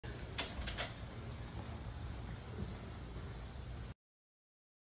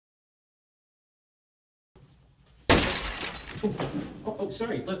Oh,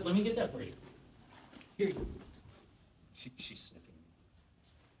 sorry. Let me get that for you. Here you go. She's sniffing.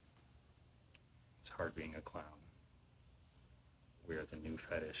 It's hard being a clown. We're the new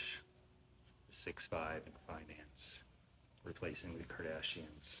fetish. The 6'5" in finance. Replacing the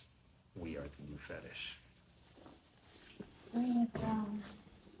Kardashians. We are the new fetish.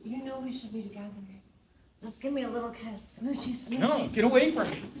 You know we should be together. Just give me a little kiss. Smoochy, smoochy. No, get away from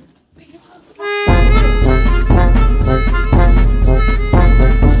me.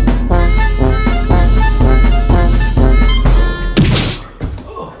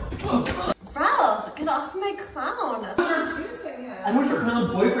 Ralph, get off my clown. I want your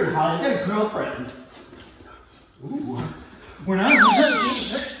clown boyfriend, Holly. I got a girlfriend. Ooh. We're not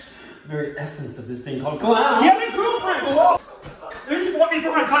the very essence of this thing called clown. You have a girlfriend! Oh. They just want me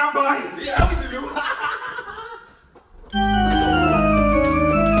for my clown body! Yeah, we do.